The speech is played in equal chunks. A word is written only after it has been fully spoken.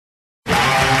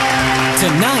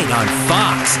Tonight on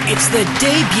Fox, it's the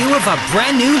debut of a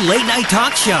brand new late-night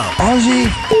talk show. Ozzy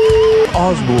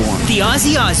Osbourne. The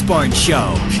Ozzy Osbourne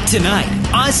Show. Tonight,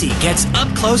 Ozzy gets up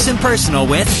close and personal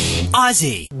with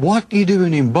Ozzy. What are you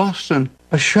doing in Boston?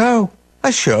 A show?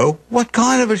 A show? What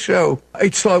kind of a show?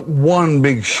 It's like one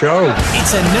big show.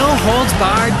 It's a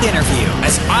no-holds-barred interview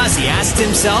as Ozzy asked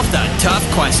himself the tough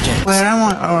question. Where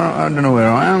am I? I don't know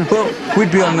where I am. Well,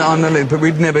 we'd be on the list, but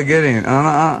we'd never get in.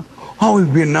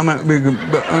 We've been you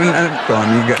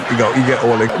get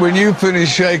all it. When you finish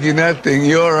shaking that thing,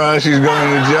 your ass is going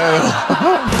to jail.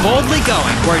 Boldly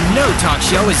going where no talk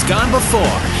show has gone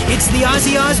before. It's the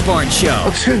Ozzy Osbourne Show.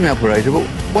 Excuse me, operator, but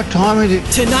what time is it?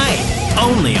 Tonight,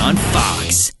 only on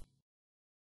Fox.